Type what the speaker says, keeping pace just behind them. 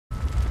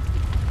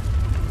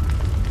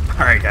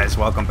Alright guys,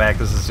 welcome back.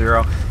 This is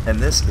Zero, and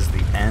this is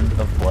the end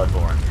of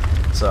Bloodborne.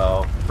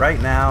 So, right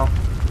now,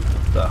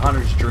 the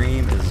Hunter's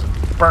Dream is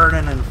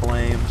burning in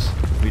flames.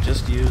 We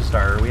just used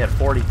we had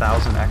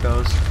 40,000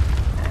 echoes,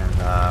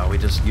 and we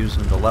just used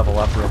them to level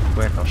up real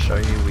quick. I'll show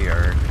you. We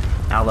are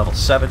now level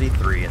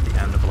 73 at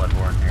the end of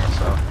Bloodborne here,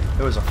 so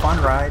it was a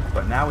fun ride,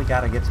 but now we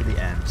gotta get to the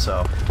end.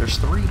 So, there's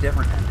 3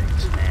 different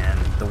endings, and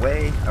the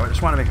way, I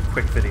just want to make a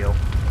quick video.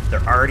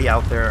 They're already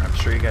out there, I'm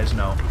sure you guys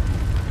know.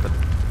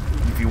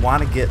 If you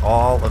want to get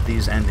all of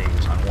these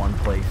endings on one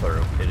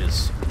playthrough, it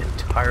is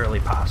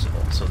entirely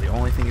possible. So the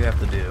only thing you have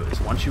to do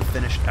is, once you've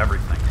finished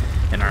everything,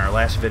 in our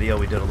last video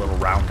we did a little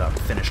roundup,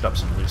 finished up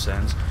some loose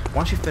ends.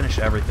 Once you finish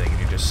everything and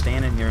you're just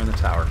standing here in the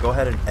tower, go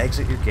ahead and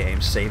exit your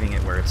game, saving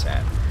it where it's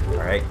at.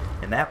 Alright?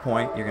 In that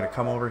point, you're going to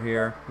come over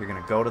here, you're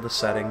going to go to the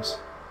settings,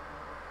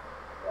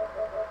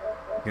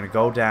 you're going to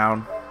go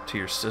down to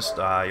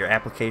your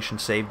application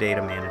save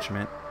data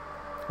management.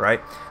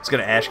 Right? It's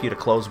going to ask you to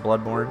close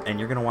Bloodborne, and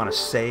you're going to want to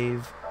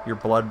save your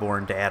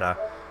Bloodborne data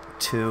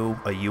to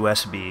a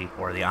USB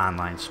or the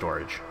online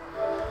storage.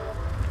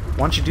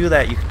 Once you do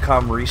that, you can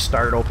come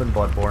restart open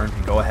Bloodborne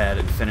and go ahead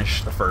and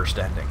finish the first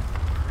ending.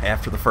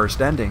 After the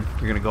first ending,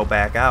 you're going to go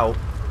back out,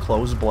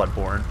 close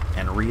Bloodborne,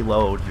 and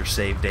reload your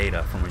saved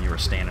data from when you were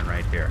standing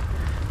right here.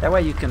 That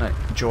way you can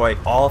enjoy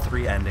all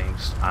 3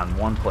 endings on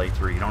one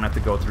playthrough. You don't have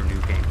to go through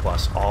New Game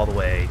Plus all the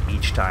way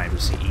each time to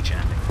see each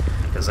ending,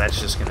 because that's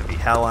just going to be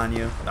hell on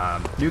you.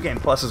 New Game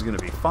Plus is going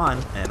to be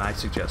fun, and I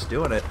suggest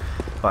doing it,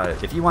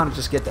 but if you want to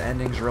just get the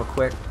endings real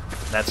quick,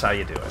 that's how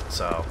you do it.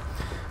 So,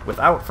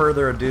 without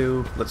further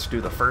ado, let's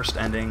do the first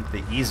ending,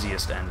 the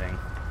easiest ending,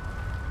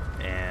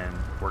 and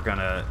we're going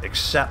to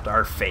accept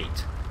our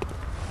fate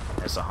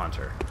as a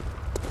hunter.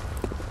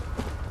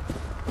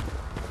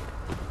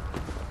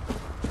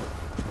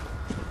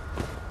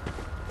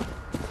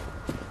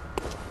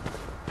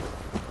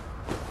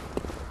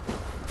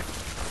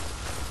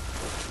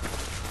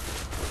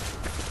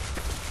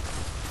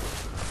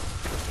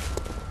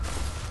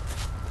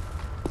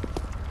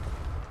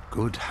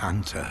 Good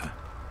hunter,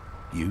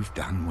 you've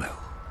done well.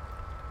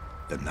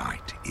 The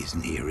night is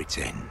near its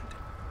end.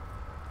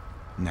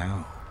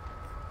 Now,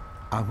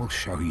 I will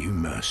show you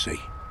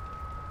mercy.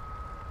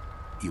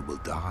 You will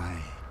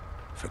die,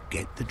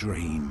 forget the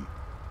dream,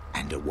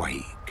 and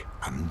awake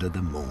under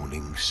the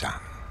morning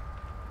sun.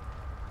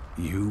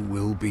 You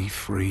will be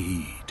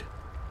freed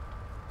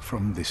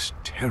from this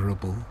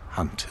terrible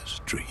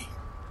hunter's dream.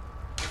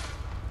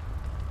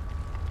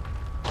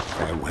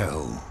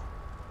 Farewell,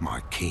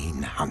 my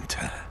keen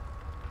hunter.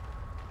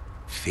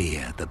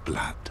 Fear the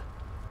blood.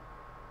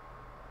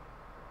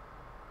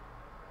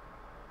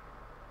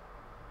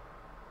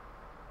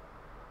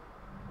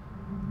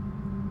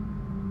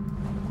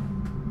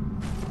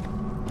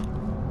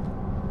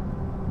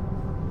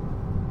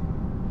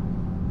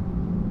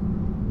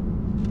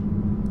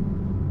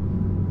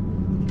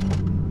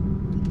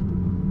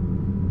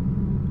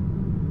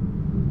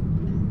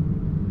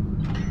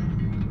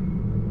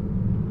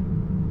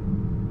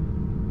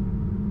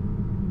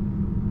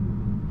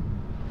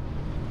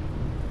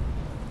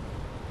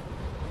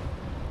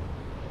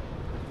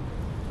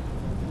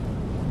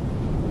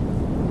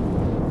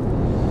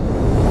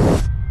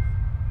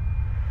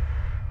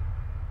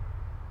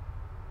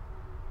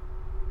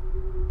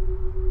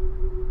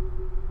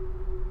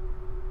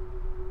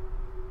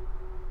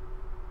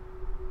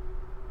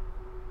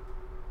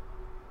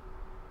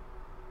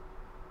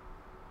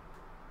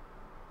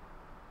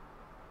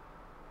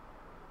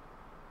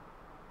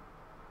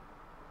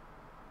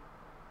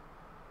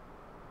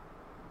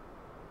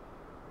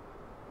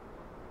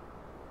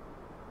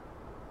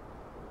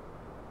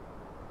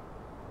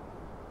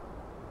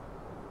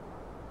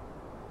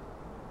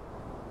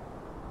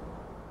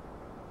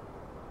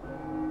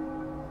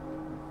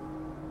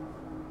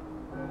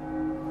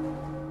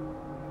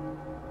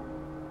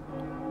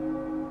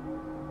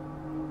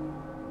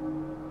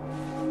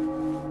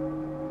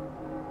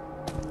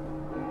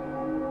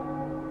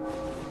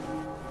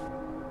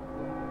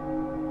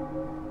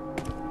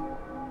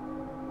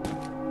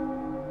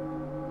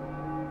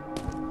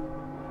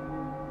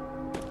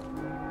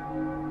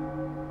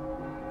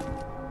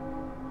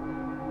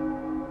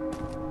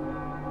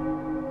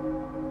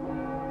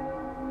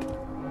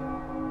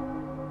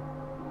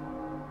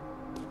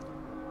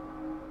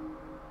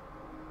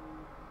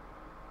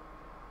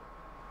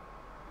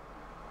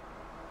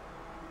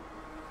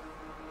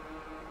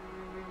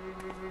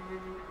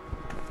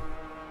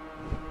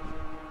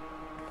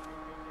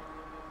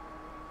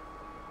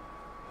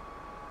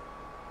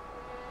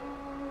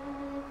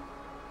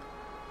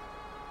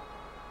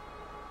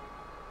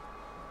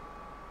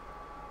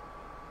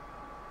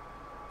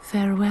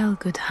 Farewell,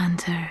 good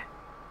hunter.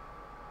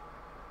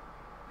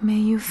 May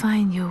you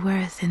find your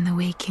worth in the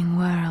waking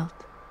world.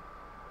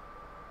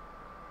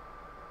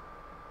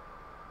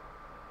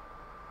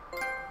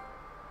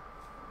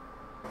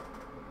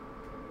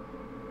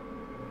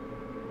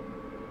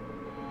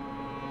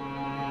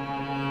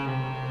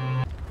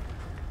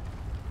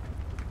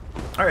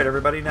 Alright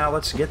everybody, now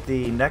let's get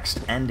the next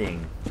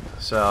ending.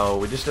 So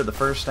we just did the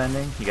first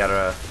ending. You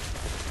gotta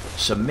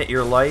submit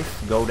your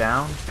life, go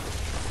down.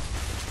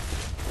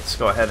 Let's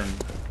go ahead and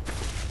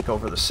go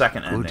for the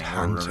second ending,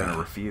 where we're going to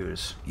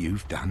refuse.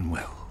 You've done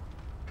well.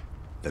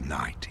 The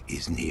night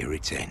is near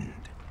its end.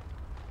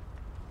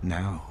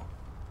 Now,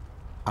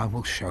 I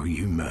will show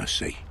you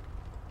mercy.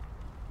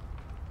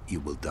 You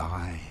will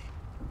die,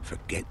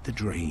 forget the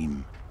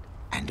dream,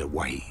 and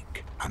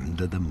awake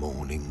under the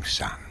morning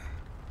sun.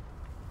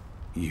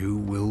 You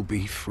will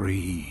be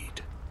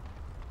freed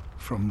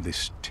from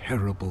this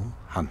terrible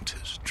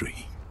hunter's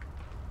dream.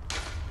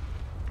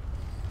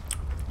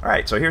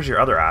 Alright, so here's your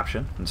other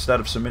option. Instead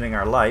of submitting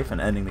our life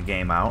and ending the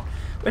game out,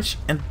 which,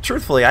 and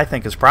truthfully, I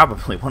think is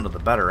probably one of the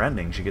better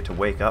endings. You get to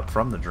wake up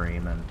from the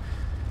dream and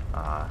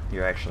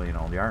you're actually in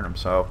old Yharnam.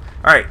 So,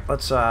 alright,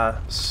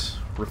 let's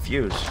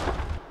refuse.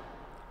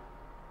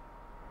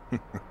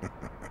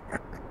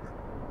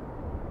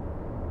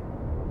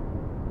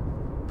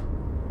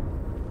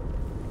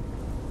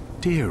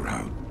 Dear,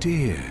 oh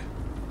dear.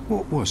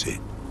 What was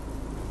it?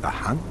 The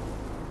hunt?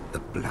 The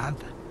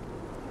blood?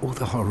 Or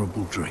the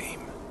horrible dream?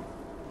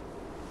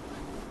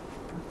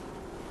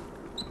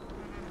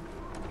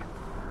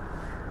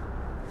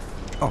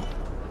 Oh,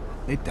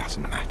 it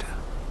doesn't matter.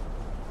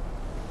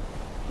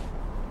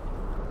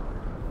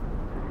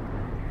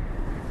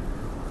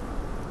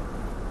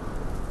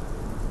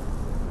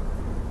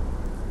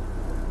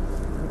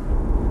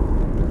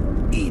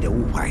 It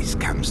always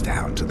comes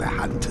down to the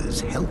hunters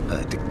help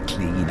her to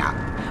clean up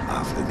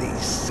after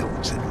these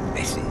sorts of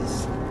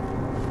messes.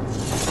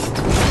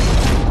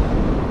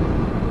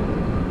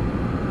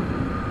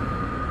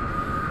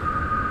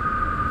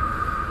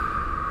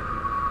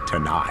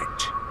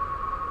 Tonight,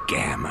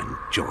 Gehrman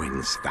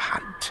joins the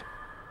hunt.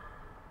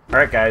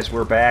 Alright guys,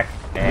 we're back,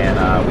 and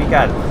we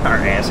got our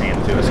ass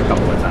handed to us a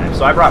couple of times.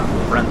 So I brought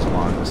friends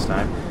along this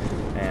time,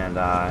 and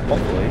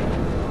hopefully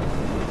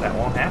that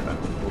won't happen.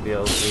 We'll be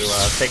able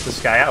to take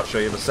this guy out, show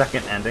you the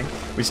second ending.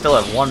 We still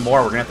have one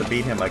more. We're going to have to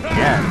beat him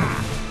again.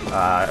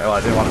 Well, I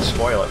didn't want to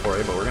spoil it for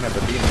you, but we're going to have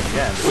to beat him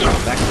again to beat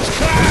him next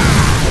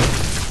time.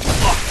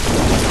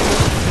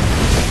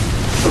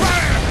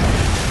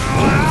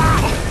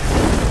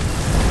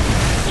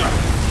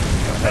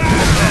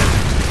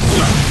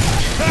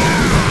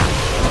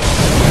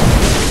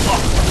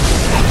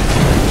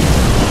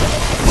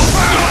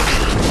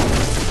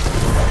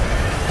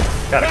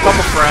 Got a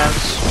couple friends.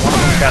 One of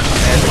them's got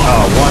some magic.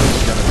 Oh, one's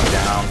gonna be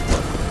down.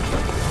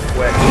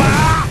 Quick.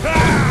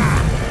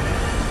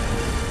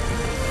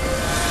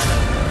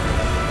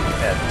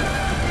 Had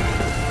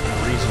a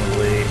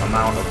reasonably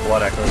amount of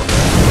blood echoes.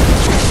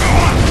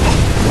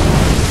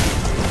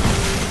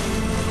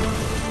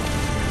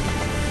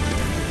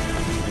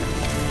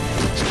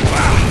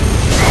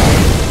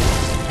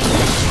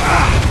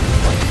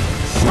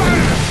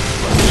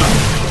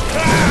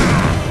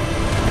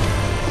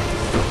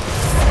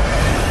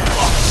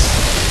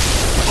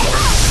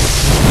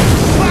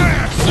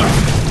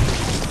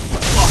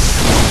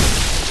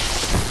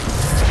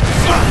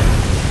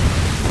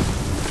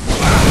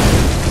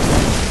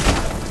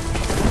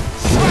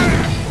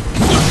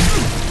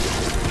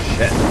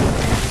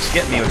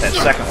 Get me with that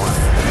second one.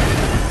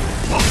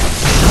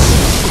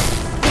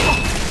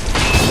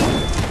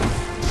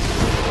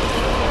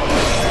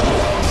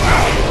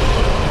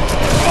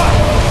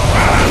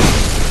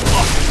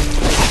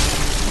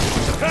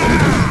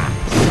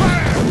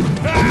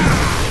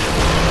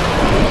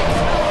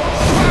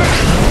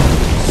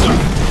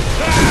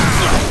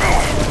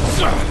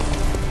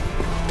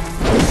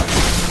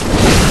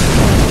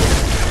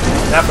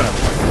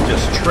 Definitely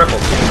just triple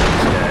team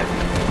this guy.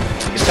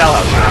 You can tell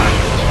how strong he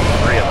is.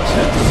 Three of us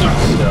hit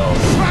still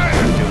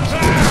doing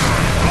something.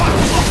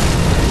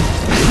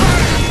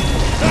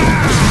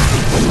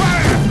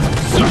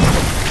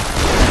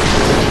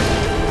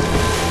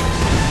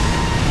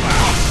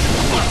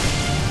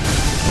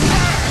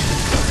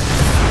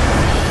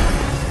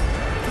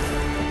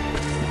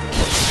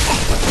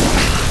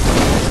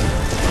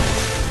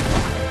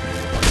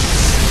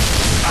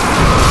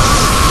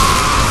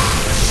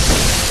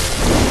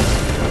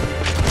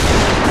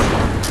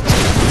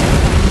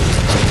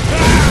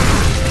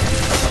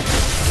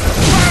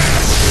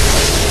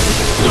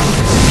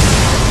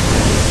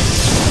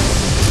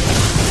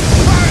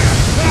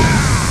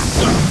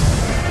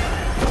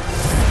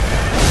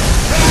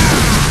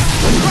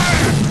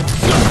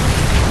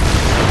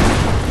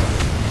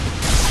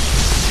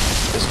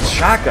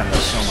 Shotgun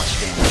does so much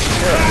damage.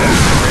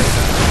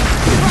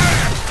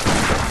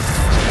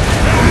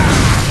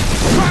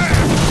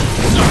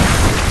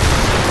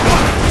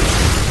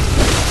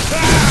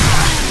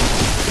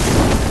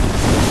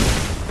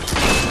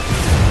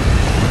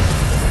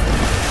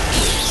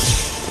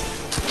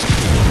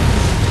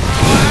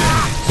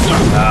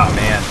 Oh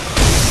man,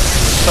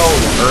 so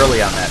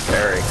early on that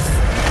parry.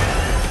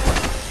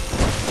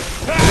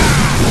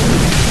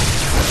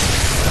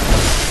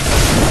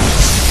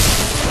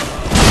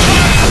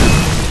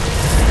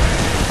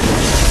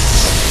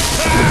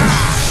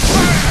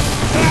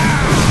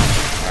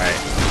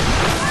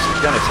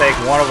 Take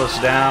one of us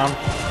down,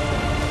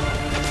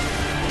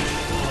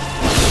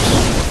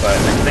 but I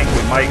think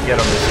we might get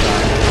him this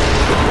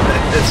time.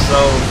 It's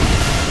so...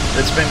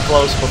 It's been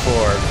close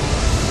before.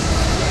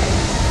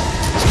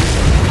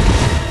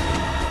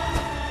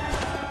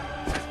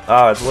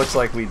 Oh, it looks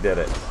like we did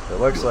it. It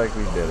looks like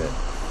we did it.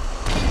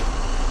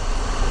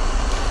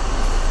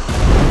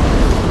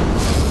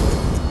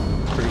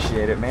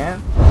 Appreciate it,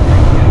 man.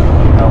 Thank you.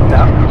 Helped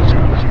out.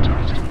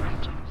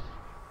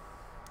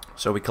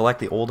 So we collect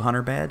the old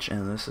hunter badge,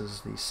 and this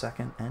is the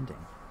second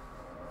ending.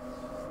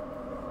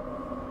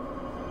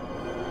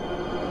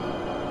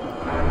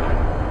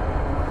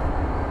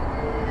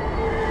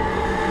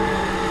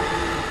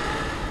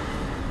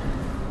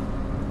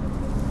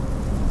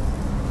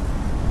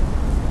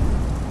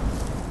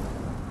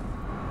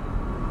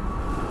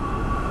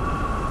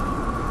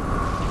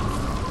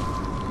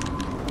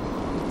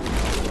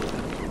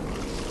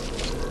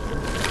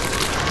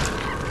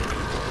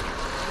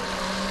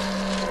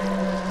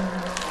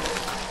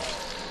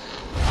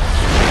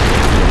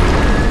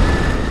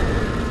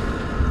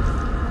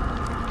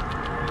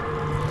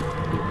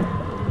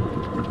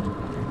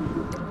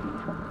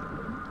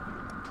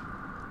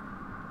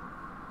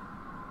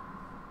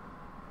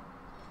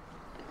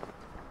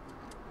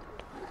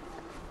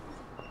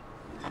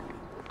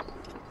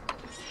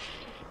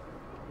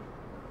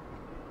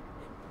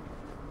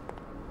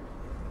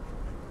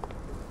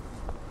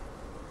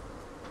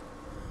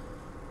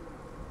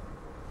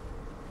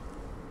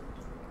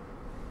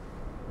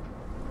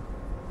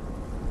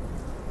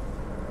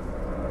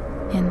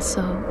 And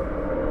so,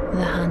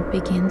 the hunt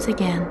begins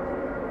again.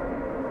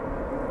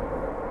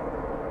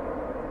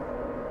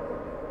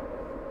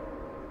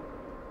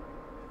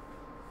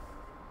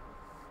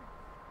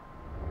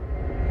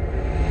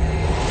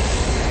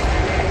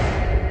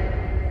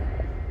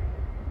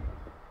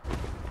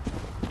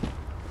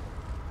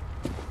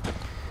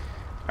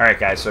 Alright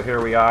guys, so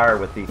here we are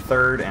with the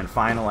third and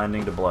final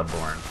ending to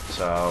Bloodborne.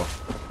 So,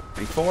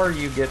 before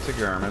you get to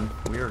Gehrman,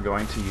 we are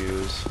going to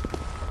use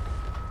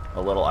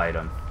a little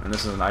item. And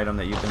this is an item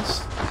that you've been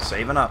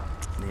saving up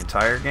the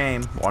entire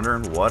game,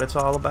 wondering what it's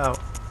all about.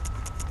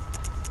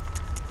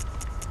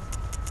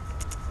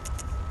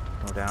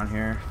 Go down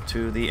here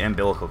to the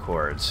umbilical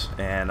cords.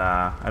 And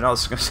I know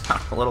this is going to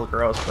sound a little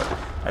gross, but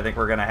I think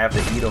we're going to have to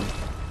eat them.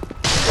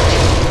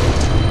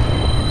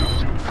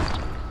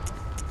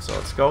 So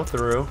let's go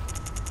through.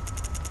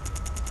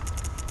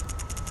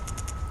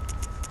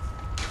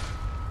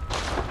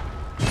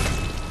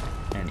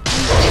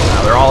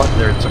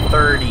 It's a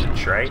third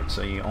each, right?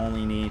 So you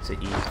only need to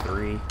eat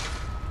 3.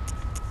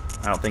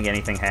 I don't think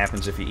anything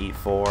happens if you eat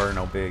 4.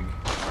 No big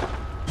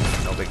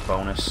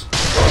bonus.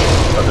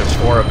 But there's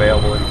 4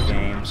 available in the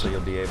game, so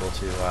you'll be able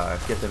to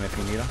get them if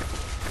you need them.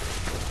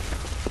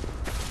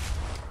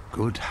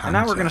 Good hunter. And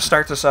now we're going to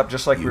start this up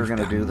just like we were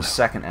going to do the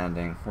second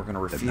ending. We're going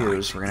to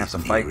refuse. We're going to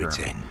have to fight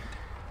Gerhrman.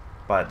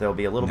 But there'll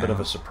be a little bit of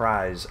a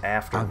surprise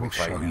after we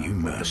fight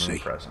him with the moon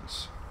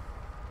presence.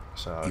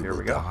 So here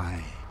we go.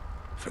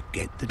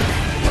 Forget the day.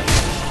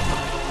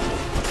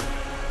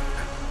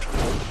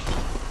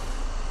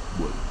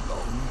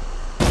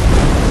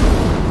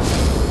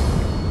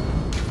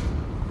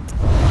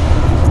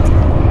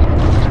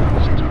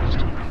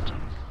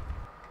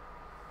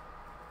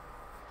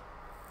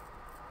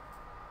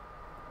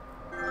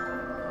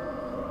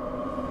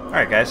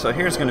 Alright guys, so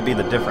here's going to be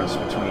the difference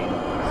between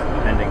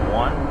ending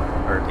 1,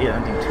 or yeah,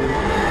 ending 2,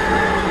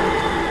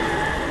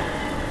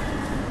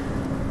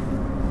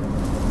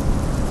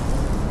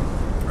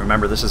 and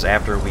remember, this is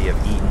after we have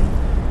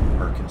eaten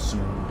or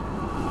consumed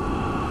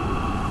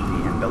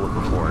the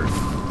umbilical cord.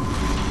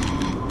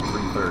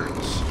 3/3.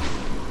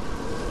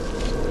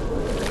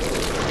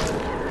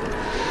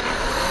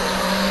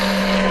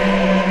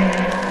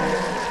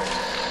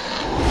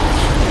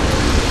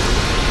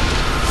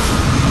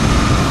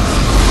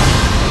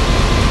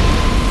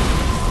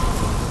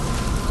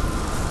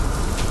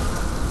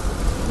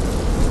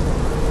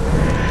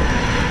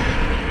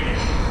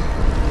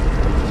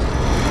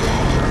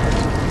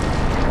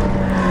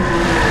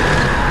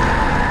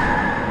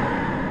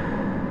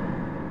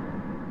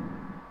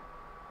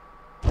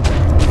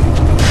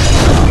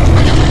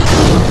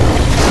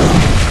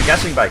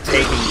 By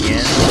taking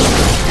in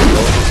the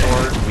umbilical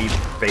cord, we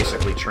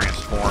basically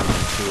transform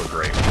into a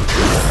great one.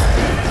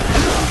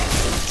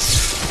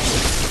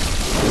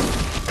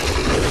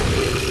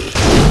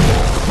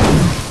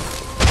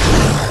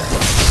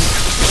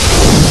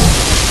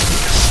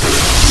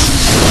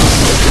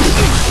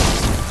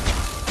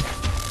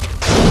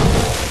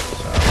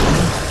 So,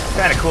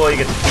 kind of cool. You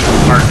get to keep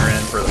a partner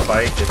in for the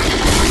fight.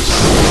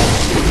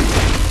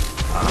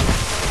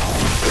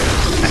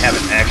 I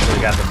haven't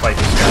actually got to fight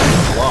this guy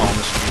alone.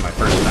 This will be my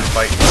first time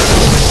fighting him.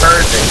 I've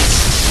heard that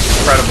it's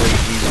incredibly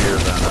easier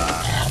than...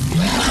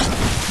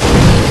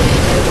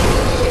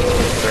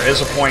 There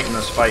is a point in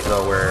this fight,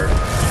 though, where it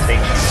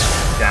takes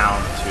you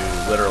down to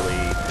literally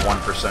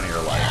 1% of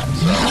your life.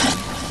 So...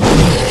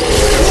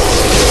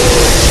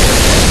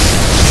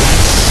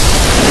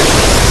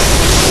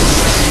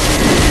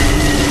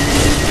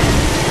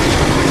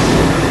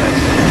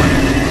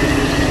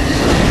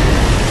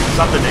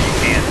 something that you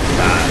can't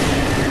dodge.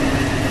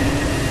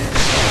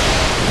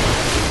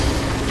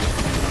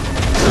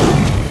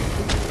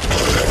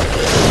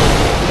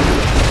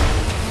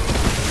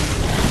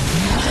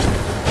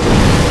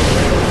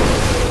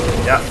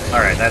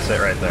 it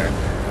right there.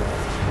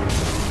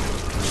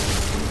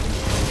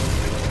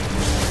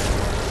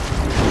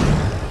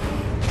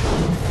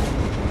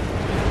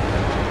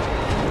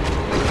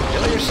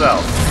 Kill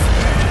yourself.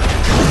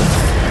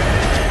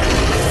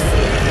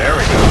 There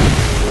we go.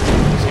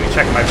 Just gonna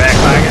check my back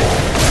pocket.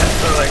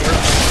 So like, where's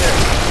my shit?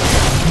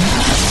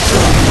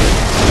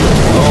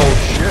 Oh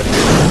shit.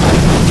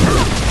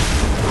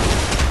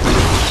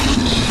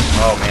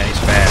 Oh man, he's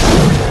fast.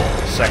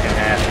 Second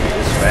half, he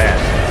is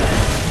fast.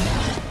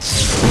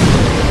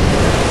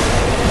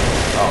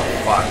 Oh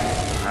fuck.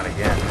 Not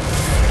again.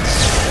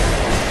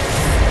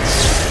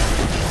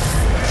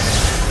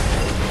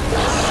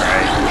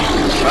 Alright.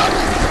 Well,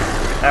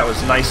 that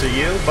was nice of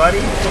you, buddy.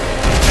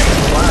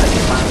 Thanks a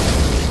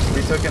lot.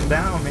 We took him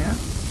down, man.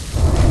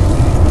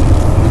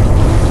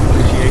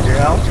 Appreciate your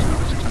help.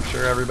 I'm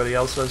sure everybody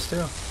else does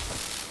too.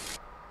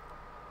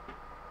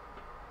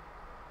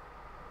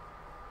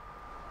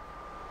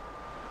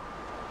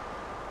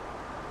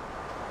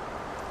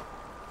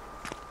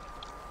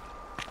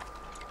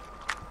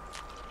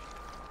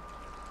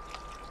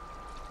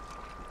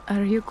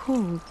 Are you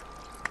cold?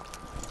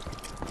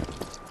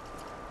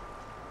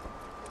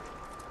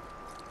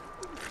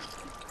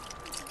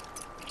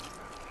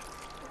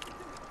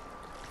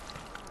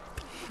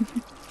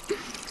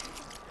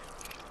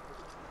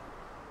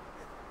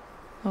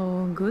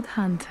 Oh, good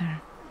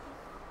hunter.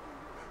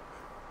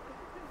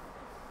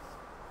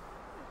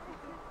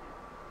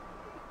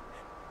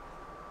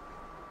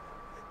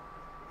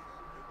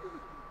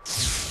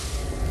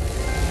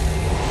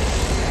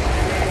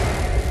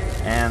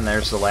 And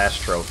there's the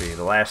last trophy.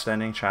 The last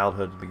ending,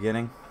 childhood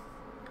beginning.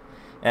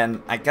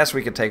 And I guess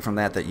we could take from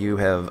that that you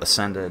have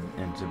ascended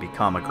and to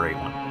become a great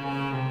one.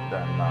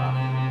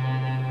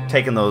 Then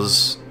taking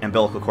those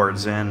umbilical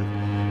cords in,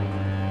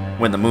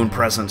 when the moon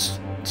presence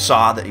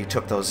saw that you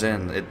took those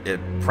in, it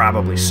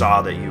probably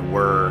saw that you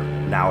were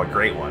now a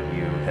great one.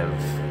 You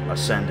have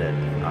ascended,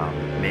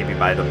 maybe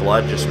by the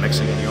blood just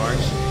mixing in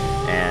yours,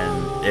 and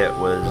it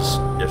was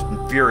just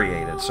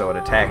infuriated, so it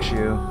attacks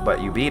you,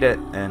 but you beat it,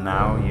 and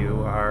now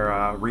you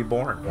are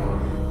reborn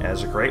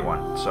as a great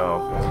one. So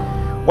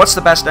what's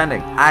the best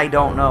ending? I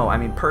don't know. I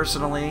mean,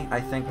 personally, I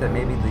think that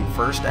maybe the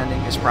first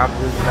ending is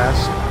probably the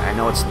best. I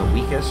know it's the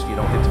weakest. You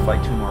don't get to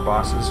fight 2 more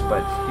bosses,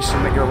 but you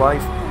submit your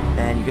life,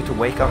 and you get to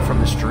wake up from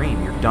this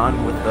dream. You're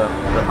done with the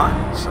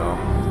hunt, so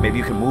maybe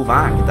you can move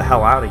on, get the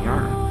hell out of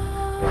Yharnam.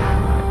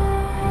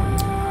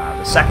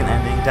 The second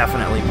ending,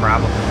 definitely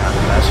probably not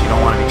the best. You don't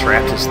want to be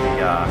trapped as the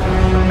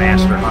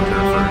master hunter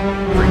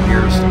for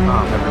years to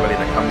come. Everybody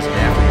that comes in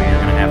after you,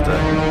 you're going to have to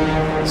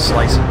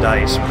slice and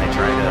dice when they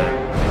try to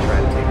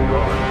take you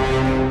over.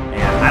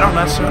 And I don't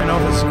necessarily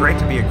know if it's great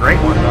to be a great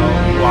one, though.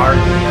 You are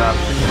the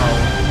primo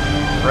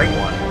great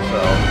one, so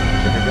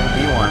if you're going to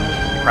be one,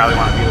 you probably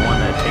want to be the one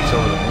that takes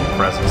over the moon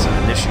presence and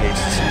initiates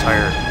this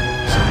entire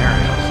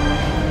scenario.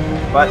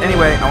 But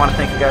anyway, I want to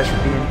thank you guys for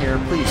being here.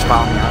 Please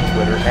follow me on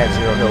Twitter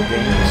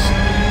 @ZeroHillGames.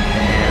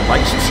 And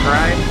like,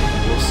 subscribe.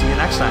 We'll see you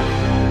next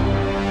time.